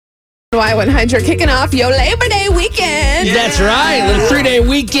Y100 kicking off your Labor Day weekend. That's right. A little 3-day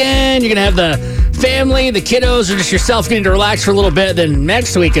weekend. You're going to have the family, the kiddos, or just yourself getting to relax for a little bit. Then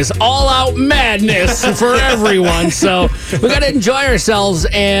next week is all-out madness for everyone. So we got to enjoy ourselves.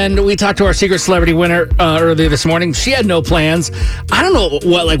 And we talked to our secret celebrity winner earlier this morning. She had no plans. I don't know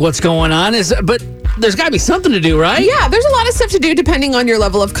what's going on, but there's got to be something to do, right? Yeah, there's a lot of stuff to do depending on your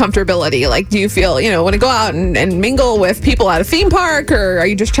level of comfortability. Like, do you feel, want to go out and mingle with people at a theme park, or are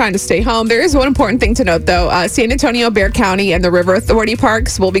you just trying to stay home? There is one important thing to note, though. San Antonio, Bexar County, and the River Authority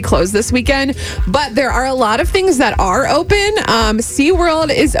parks will be closed this weekend, but there are a lot of things that are open.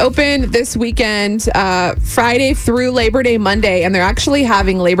 SeaWorld is open this weekend, Friday through Labor Day Monday, and they're actually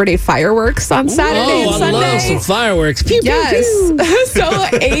having Labor Day fireworks on Saturday and Sunday. I love some fireworks. Pew, yes. pew, pew. So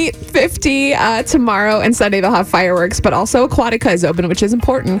 8:50 tomorrow and Sunday they'll have fireworks, but also Aquatica is open, which is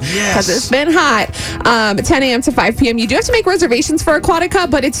important because it's been hot. 10 a.m. to 5 p.m. You do have to make reservations for Aquatica,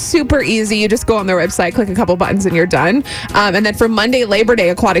 but it's super easy. You just go on their website, click a couple buttons, and you're done. And then for Monday, Labor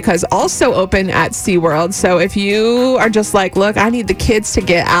Day, Aquatica is also open at SeaWorld. So if you are just like, look, I need the kids to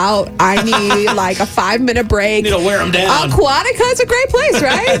get out, I need like a 5-minute break. You need to wear them down. Aquatica is a great place,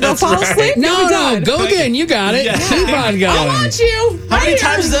 right? They'll fall asleep. No, go again. You got it. Yeah. Keep on going. I want you. How many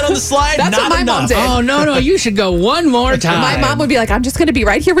times is that on the slide? That's Not what my mom enough. did. Oh, no, you should go one more time. My mom would be like, I'm just going to be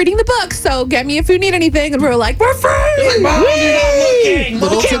right here reading the book, so get me if you need anything. And we were like, we're free. Like, Mom, you're not looking.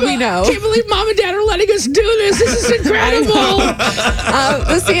 Little did we know. Can't believe Mom and Dad are letting us do this. This is incredible.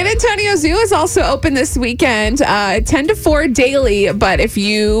 The San Antonio Zoo is also open this weekend, 10 to 4 daily. But if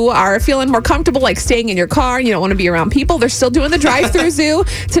you are feeling more comfortable, like staying in your car and you don't want to be around people, they're still doing the drive-through zoo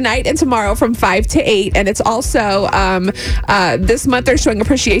tonight and tomorrow from 5 to 8. And it's also this month they're showing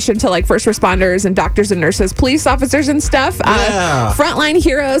appreciation to like first responders and doctors and nurses, police officers and stuff. Frontline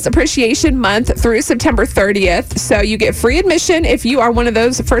Heroes Appreciation Month through September 30th. So you get free admission if you are one of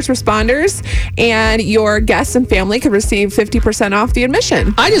those first responders, and your guests and family could receive 50% off the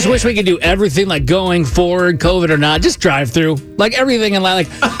admission. I just wish we could do everything like going forward, COVID or not, just drive through. Like everything and like,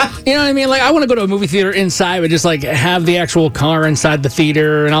 you know what I mean? Like I want to go to a movie theater inside, but just like have the actual car inside the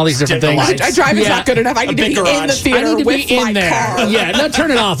theater and all these different things. Driving's not good enough. I need to be in the theater. I need to with be in my there. car. Yeah, no,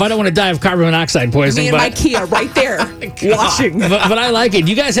 turn it off. I don't want to die of carbon monoxide poisoning. Me and my Kia right there watching. But I like it.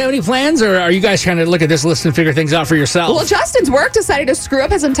 Do you guys have any plans, or are you guys trying to look at this list and figure things out for yourself? Well, Justin's work decided to screw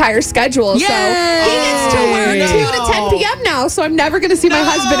up his entire schedule. Yay! So he gets to work 2 to 10 p.m. now, so I'm never going to see my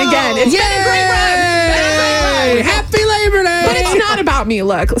husband again. It's been a great run. Happy Labor Day! But it's not about me.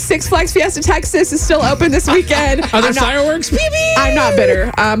 Look, Six Flags Fiesta Texas is still open this weekend. Are there fireworks? I'm not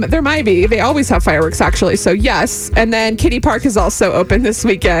bitter. There might be. They always have fireworks, actually. So, yes. And then Kitty Park is also open this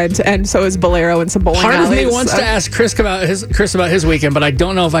weekend, and so is Bolero and some bowling Part alleys. of me wants to ask Chris about his weekend, but I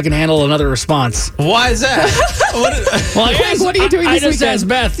don't know if I can handle another response. Why is that? What are you doing this I just weekend? asked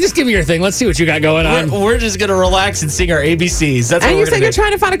Beth. Just give me your thing. Let's see what you got going on. We're just going to relax and sing our ABCs. That's what And we're you said going you're to do.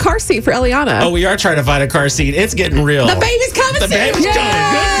 trying to find a car seat for Eliana. Oh, we are trying to find a car seat. It's getting real. The baby's coming The soon. baby's coming.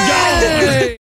 Good God.